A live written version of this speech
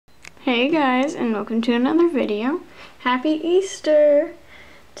Hey guys, and welcome to another video. Happy Easter!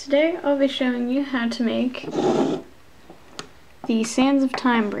 Today I'll be showing you how to make the Sands of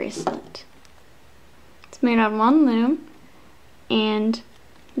Time bracelet. It's made on one loom, and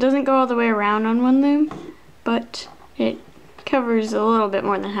it doesn't go all the way around on one loom, but it covers a little bit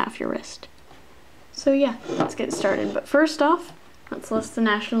more than half your wrist. So yeah, let's get started. But first off, let's list the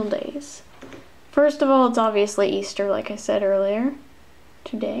national days. First of all, it's obviously Easter, like I said earlier,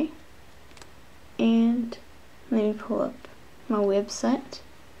 today. And let me pull up my website.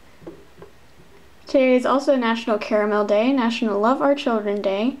 Today is also National Caramel Day, National Love Our Children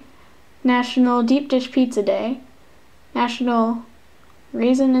Day, National Deep Dish Pizza Day, National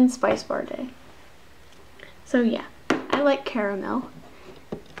Raisin and Spice Bar Day. So yeah, I like caramel.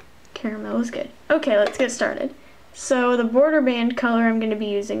 Caramel is good. Okay, let's get started. So the border band color I'm going to be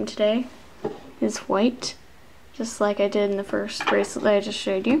using today is white, just like I did in the first bracelet that I just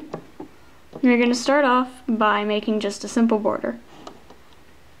showed you. You're going to start off by making just a simple border.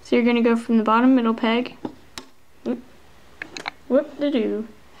 So you're going to go from the bottom middle peg, whoop-de-doo,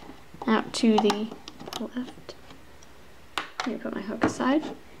 out to the left. Let me put my hook aside.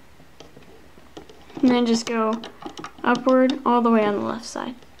 And then just go upward all the way on the left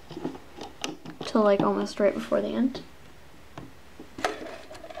side, till like almost right before the end.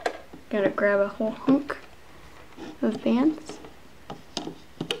 Gotta grab a whole hunk of bands.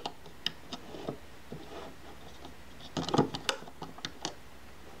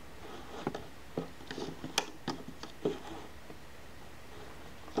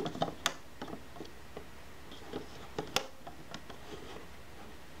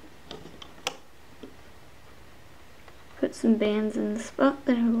 Put some bands in the spot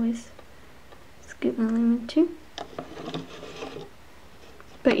that I always scoop my loom into.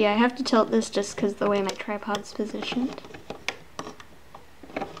 But yeah, I have to tilt this just because the way my tripod's positioned.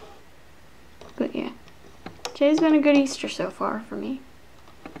 But yeah, today's been a good Easter so far for me.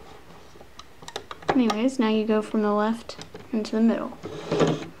 Anyways, now you go from the left into the middle.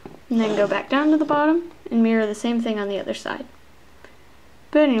 And then go back down to the bottom and mirror the same thing on the other side.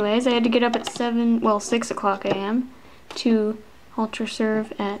 But anyways, I had to get up at 6 o'clock a.m. to altar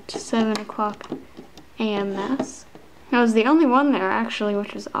serve at 7 o'clock a.m. Mass. I was the only one there actually,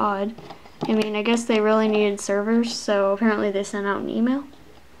 which was odd. I mean, I guess they really needed servers, so apparently they sent out an email.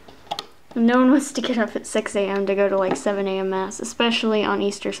 And no one wants to get up at 6 a.m. to go to like 7 a.m. Mass, especially on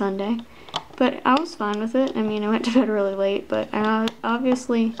Easter Sunday. But I was fine with it. I mean, I went to bed really late, but I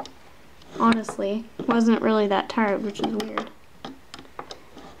honestly, wasn't really that tired, which is weird.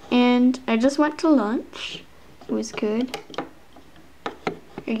 And I just went to lunch. It was good.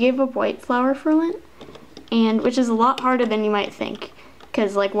 I gave up white flour for Lent, and which is a lot harder than you might think,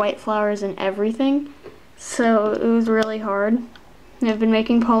 because like white flour is in everything, so it was really hard. And I've been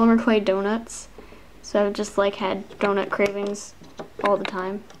making polymer clay donuts, so I've just like had donut cravings all the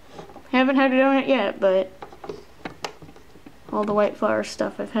time. I haven't had a donut yet, but all the white flour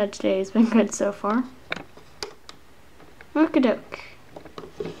stuff I've had today has been good so far. Okie-doke.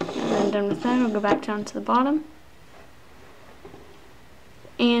 And then done with that, I'll go back down to the bottom.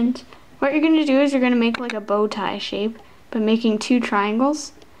 And what you're going to do is you're going to make like a bow tie shape by making 2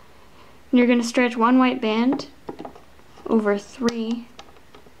 triangles. And you're going to stretch one white band over 3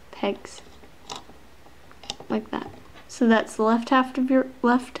 pegs, like that. So that's the left half of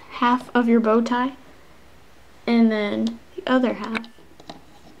your bow tie, and then the other half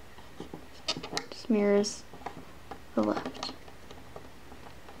just mirrors the left,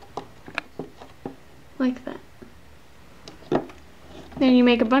 like that. Then you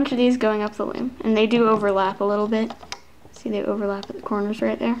make a bunch of these going up the loom, and they do overlap a little bit. See, they overlap at the corners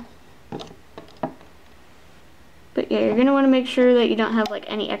right there. But yeah, you're going to want to make sure that you don't have like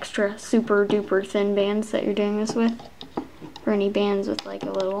any extra super duper thin bands that you're doing this with, or any bands with like a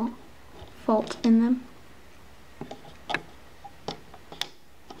little fault in them.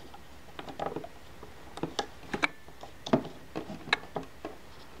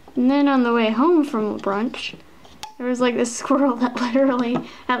 And then on the way home from brunch, there was like this squirrel that literally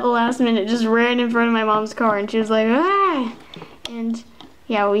at the last minute just ran in front of my mom's car, and she was like, ah! And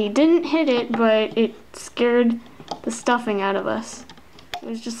yeah, we didn't hit it, but it scared the stuffing out of us. It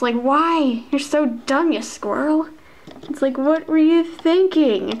was just like, why? You're so dumb, you squirrel. It's like, what were you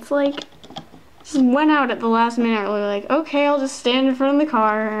thinking? It's like, just went out at the last minute. We were like, okay, I'll just stand in front of the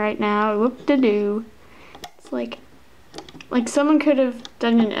car right now. Whoop-de-doo. It's like someone could have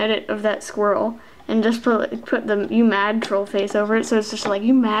done an edit of that squirrel and just put the "you mad" troll face over it, so it's just like,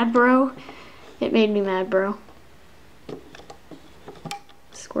 you mad, bro? It made me mad, bro.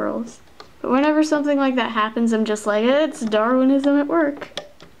 Squirrels. But whenever something like that happens, I'm just like, it's Darwinism at work.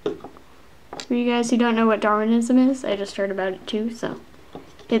 For you guys who don't know what Darwinism is, I just heard about it too, so.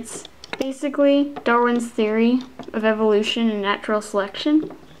 It's basically Darwin's theory of evolution and natural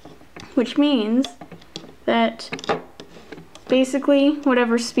selection, which means that basically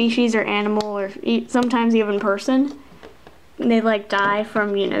whatever species or animal or sometimes even person, they like die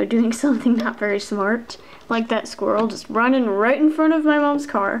from, you know, doing something not very smart, like that squirrel just running right in front of my mom's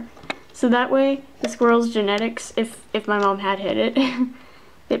car. So that way, the squirrel's genetics, if my mom had hit it,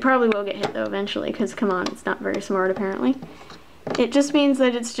 it probably will get hit though eventually, because come on, it's not very smart apparently. It just means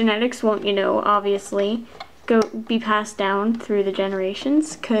that its genetics won't, you know, obviously be passed down through the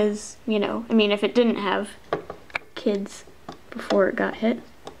generations, because, you know, I mean, if it didn't have kids before it got hit.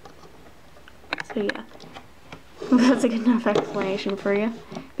 So yeah, that's a good enough explanation for you.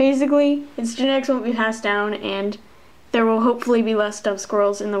 Basically, its genetics won't be passed down, and there will hopefully be less dumb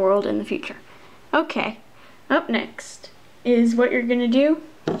squirrels in the world in the future. Okay, up next is what you're gonna do.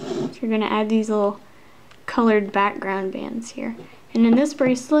 So you're gonna add these little colored background bands here. And in this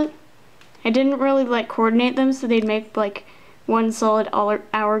bracelet, I didn't really like coordinate them so they'd make like one solid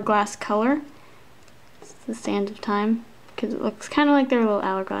hourglass color. It's the sand of time, because it looks kind of like they're little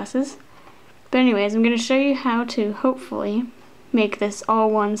hourglasses. But anyways, I'm gonna show you how to hopefully make this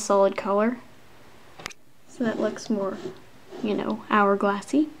all one solid color, so that looks more, you know,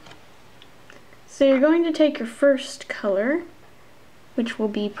 hourglassy. So you're going to take your first color, which will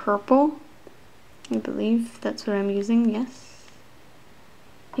be purple. I believe that's what I'm using, yes.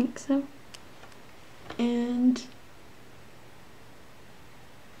 I think so. And,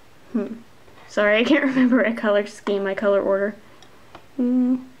 sorry, I can't remember a color scheme, my color order.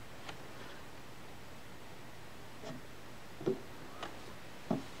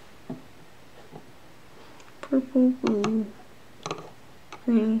 Purple, blue,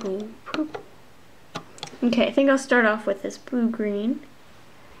 green, blue, purple. Okay, I think I'll start off with this blue-green.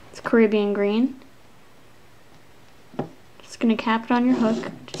 It's Caribbean green. Just gonna cap it on your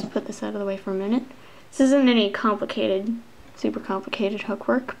hook. Just put this out of the way for a minute. This isn't any complicated, super complicated hook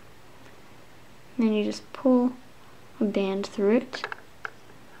work. And then you just pull a band through it.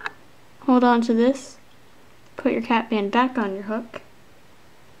 Hold on to this. Put your cap band back on your hook.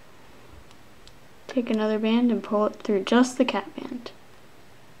 Take another band and pull it through just the cap band.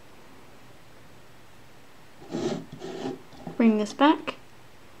 Bring this back,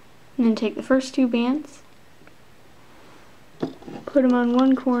 and then take the first two bands, put them on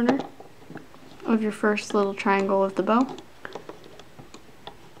one corner of your first little triangle of the bow,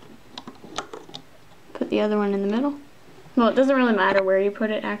 put the other one in the middle. Well, it doesn't really matter where you put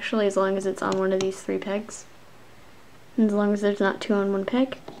it actually, as long as it's on one of these 3 pegs, and as long as there's not 2 on one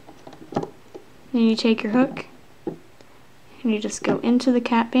peg. Then you take your hook and you just go into the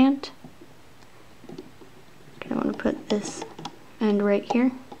cap band. I want to put this end right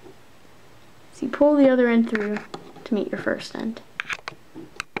here. So you pull the other end through to meet your first end.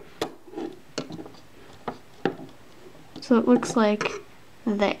 So it looks like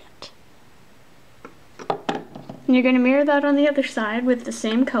that. And you're going to mirror that on the other side with the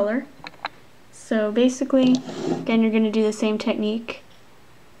same color. So basically, again, you're going to do the same technique.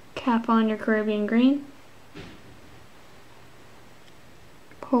 Cap on your Caribbean green.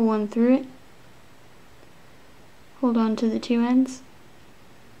 Pull one through it. Hold on to the 2 ends.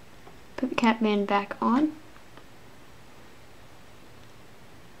 Put the cap band back on.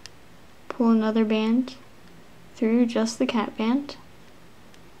 Pull another band through just the cap band.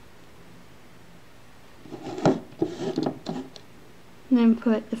 And then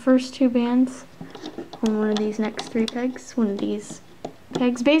put the first 2 bands on one of these next 3 pegs, one of these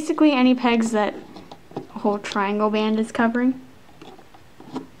pegs, basically any pegs that a whole triangle band is covering.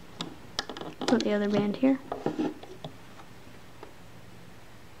 Put the other band here.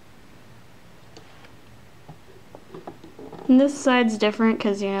 And this side's different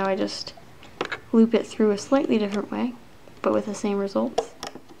because, you know, I just loop it through a slightly different way, but with the same results.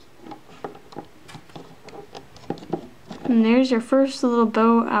 And there's your first little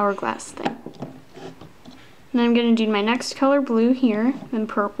bow hourglass thing. And I'm going to do my next color, blue here, then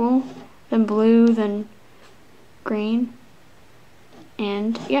purple, then blue, then green,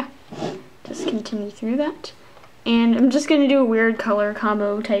 and yeah, just continue through that. And I'm just going to do a weird color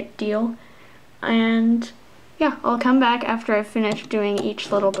combo type deal, and yeah, I'll come back after I've finished doing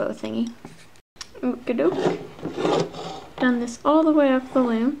each little bow thingy. Okie-doke. Done this all the way up the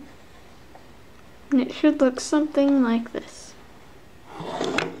loom, and it should look something like this.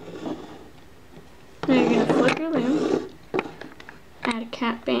 Now you're going to flip your loom, add a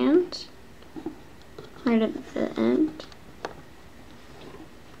cap band right at the end,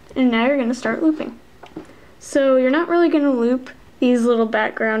 and now you're going to start looping. So you're not really going to loop these little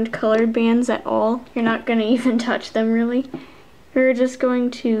background colored bands at all. You're not going to even touch them really. You're just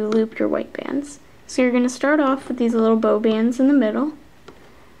going to loop your white bands. So you're going to start off with these little bow bands in the middle.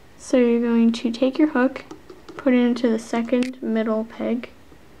 So you're going to take your hook, put it into the second middle peg,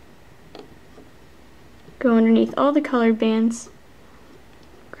 go underneath all the colored bands,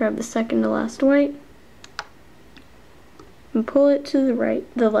 grab the second to last white, and pull it to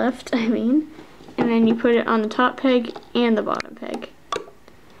the left, and then you put it on the top peg and the bottom peg.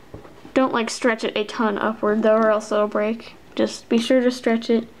 Don't like stretch it a ton upward though, or else it'll break. Just be sure to stretch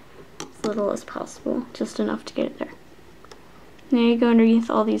it as little as possible, just enough to get it there. Now you go underneath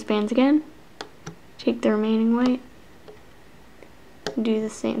all these bands again, take the remaining white, and do the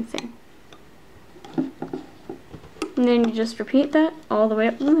same thing. And then you just repeat that all the way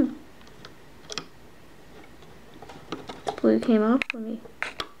up the loom. The blue came off, let me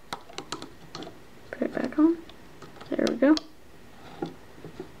put it back on. There we go.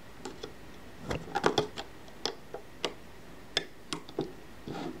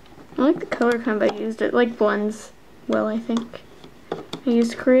 I like the color combo I used. It like blends well, I think. I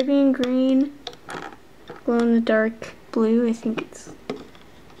used Caribbean green, glow in the dark blue, I think it's, I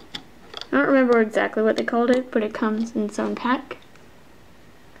don't remember exactly what they called it, but it comes in its own pack.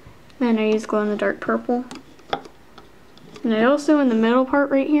 Then I used glow in the dark purple. And I also, in the middle part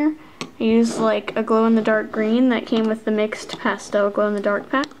right here, I used like a glow in the dark green that came with the mixed pastel glow in the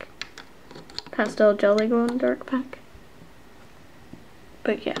dark pack. Pastel jelly glow in the dark pack.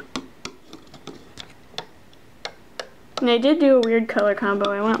 But yeah. And I did do a weird color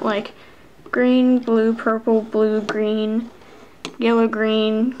combo. I went like green, blue, purple, blue, green, yellow,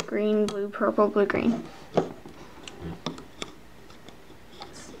 green, green, blue, purple, blue, green.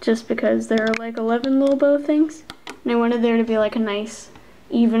 Just because there are like 11 little bow things, and I wanted there to be like a nice,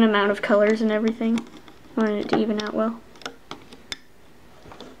 even amount of colors and everything. I wanted it to even out well.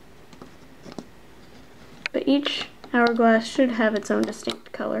 But each hourglass should have its own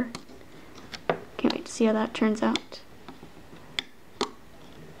distinct color. Can't wait to see how that turns out.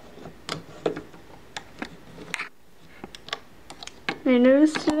 I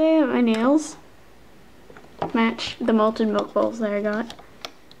noticed today that my nails match the malted milk balls that I got.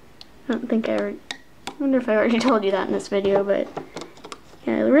 I wonder if I already told you that in this video, but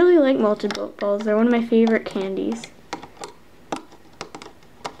yeah, I really like malted milk balls. They're one of my favorite candies.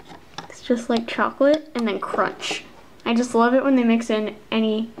 It's just like chocolate and then crunch. I just love it when they mix in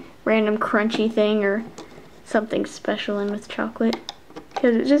any random crunchy thing or something special in with chocolate,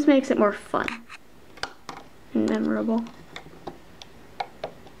 because it just makes it more fun and memorable.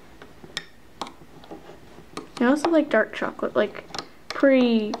 I also like dark chocolate, like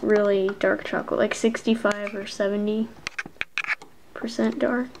pretty really dark chocolate, like 65 or 70%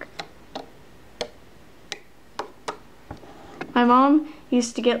 dark. My mom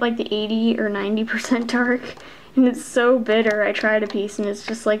used to get like the 80 or 90% dark, and it's so bitter. I tried a piece and it's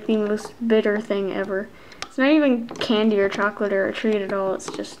just like the most bitter thing ever. It's not even candy or chocolate or a treat at all,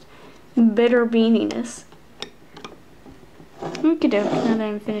 it's just bitter beaniness. Okey-doke, now that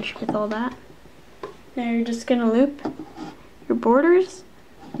I'm finished with all that. Now you're just gonna loop your borders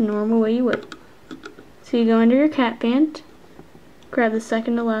the normal way you would. So you go under your cap band, grab the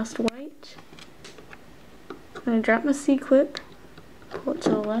second to last white. I'm gonna drop my C-clip, pull it to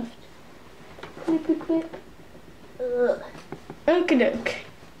the left. Clip. Okie doke.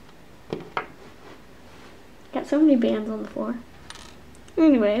 Got so many bands on the floor.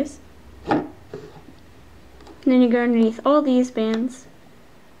 Anyways. And then you go underneath all these bands.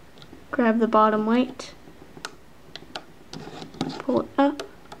 Grab the bottom white, pull it up,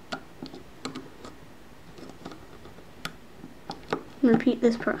 and repeat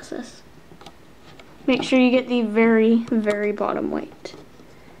this process. Make sure you get the very, very bottom white,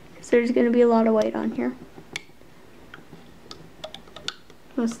 because there's going to be a lot of white on here.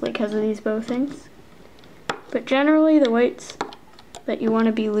 Mostly because of these bow things. But generally the whites that you want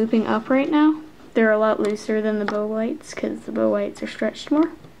to be looping up right now, they're a lot looser than the bow whites, because the bow whites are stretched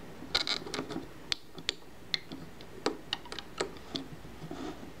more.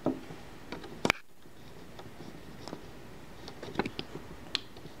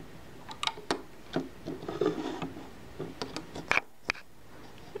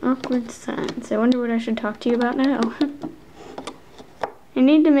 Awkward silence. I wonder what I should talk to you about now. I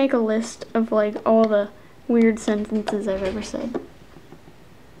need to make a list of like all the weird sentences I've ever said.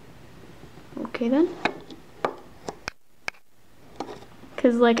 Okay then.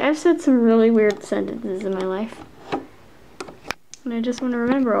 Because like I've said some really weird sentences in my life. And I just want to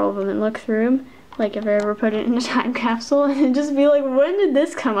remember all of them and look through them. Like if I ever put it in a time capsule and just be like, when did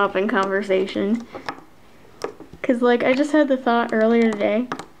this come up in conversation? because like I just had the thought earlier today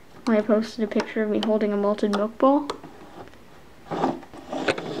when I posted a picture of me holding a malted milk ball.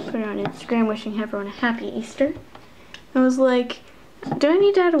 Put it on Instagram wishing everyone a happy Easter. I was like, do I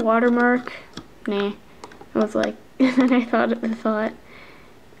need to add a watermark? Nah. I was like, and then I thought of the thought,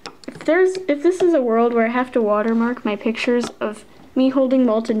 if this is a world where I have to watermark my pictures of me holding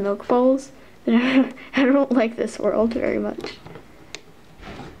malted milk balls, then I don't like this world very much.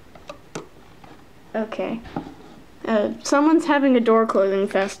 Okay. Someone's having a door closing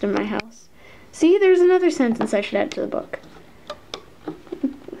fest in my house. See, there's another sentence I should add to the book.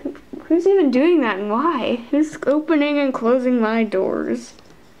 Who's even doing that and why? Who's opening and closing my doors?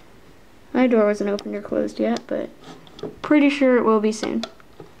 My door wasn't opened or closed yet, but pretty sure it will be soon.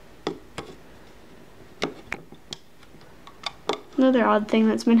 Another odd thing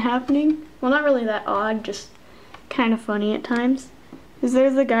that's been happening, well, not really that odd, just kind of funny at times, is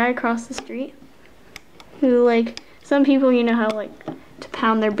there's a guy across the street who, like, some people, you know how, like, to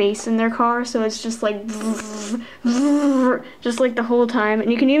pound their bass in their car, so it's just like just like the whole time,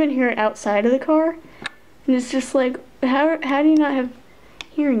 and you can even hear it outside of the car, and it's just like, how do you not have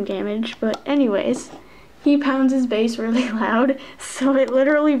hearing damage? But anyways, he pounds his bass really loud, so it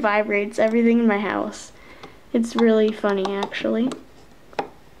literally vibrates everything in my house. It's really funny, actually.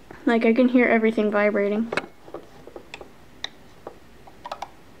 Like, I can hear everything vibrating.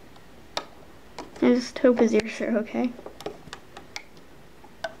 I just hope his ears are okay.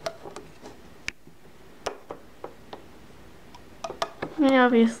 I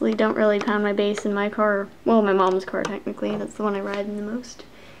obviously don't really pound my bass in my car. Well, my mom's car, technically. That's the one I ride in the most.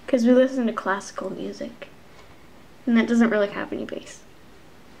 Because we listen to classical music. And that doesn't really have any bass.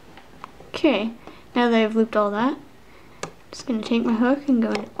 Okay, now that I've looped all that, I'm just going to take my hook and go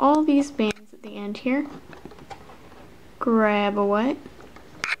into all these bands at the end here. Grab a wet.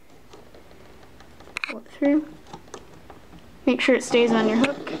 Pull it through. Make sure it stays on your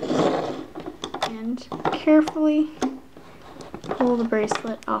hook. And carefully pull the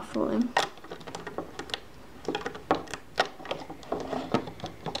bracelet off the loom.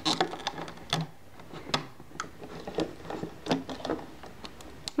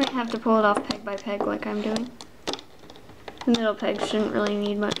 Might have to pull it off peg by peg like I'm doing. The middle pegs shouldn't really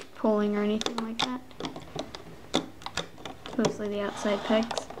need much pulling or anything like that. Mostly the outside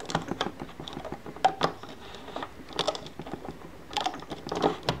pegs.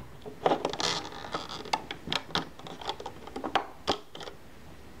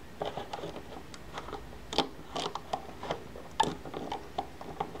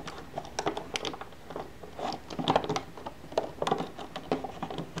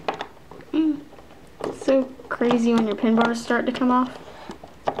 So crazy when your pin bars start to come off.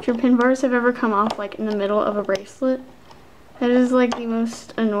 If your pin bars have ever come off like in the middle of a bracelet, that is like the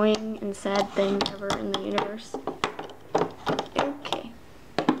most annoying and sad thing ever in the universe. Okay.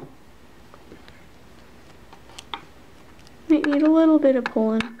 Might need a little bit of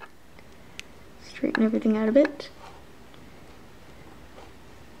pulling. Straighten everything out a bit.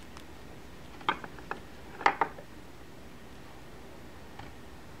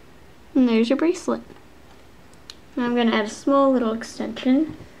 And there's your bracelet. Now I'm going to add a small little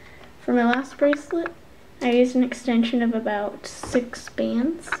extension. For my last bracelet, I used an extension of about 6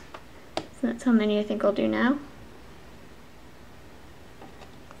 bands. So that's how many I think I'll do now.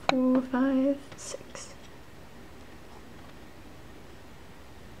 4, 5, 6.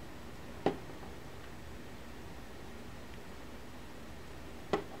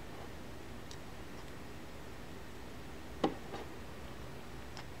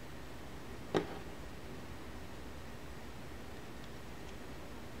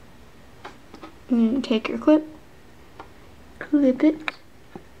 And take your clip, clip it,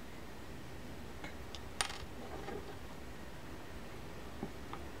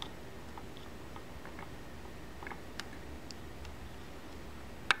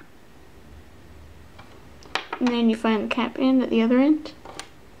 and then you find the cap end at the other end,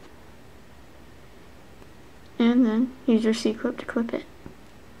 and then use your C-clip to clip it.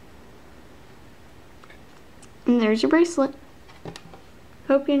 And there's your bracelet.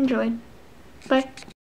 Hope you enjoyed. Bye.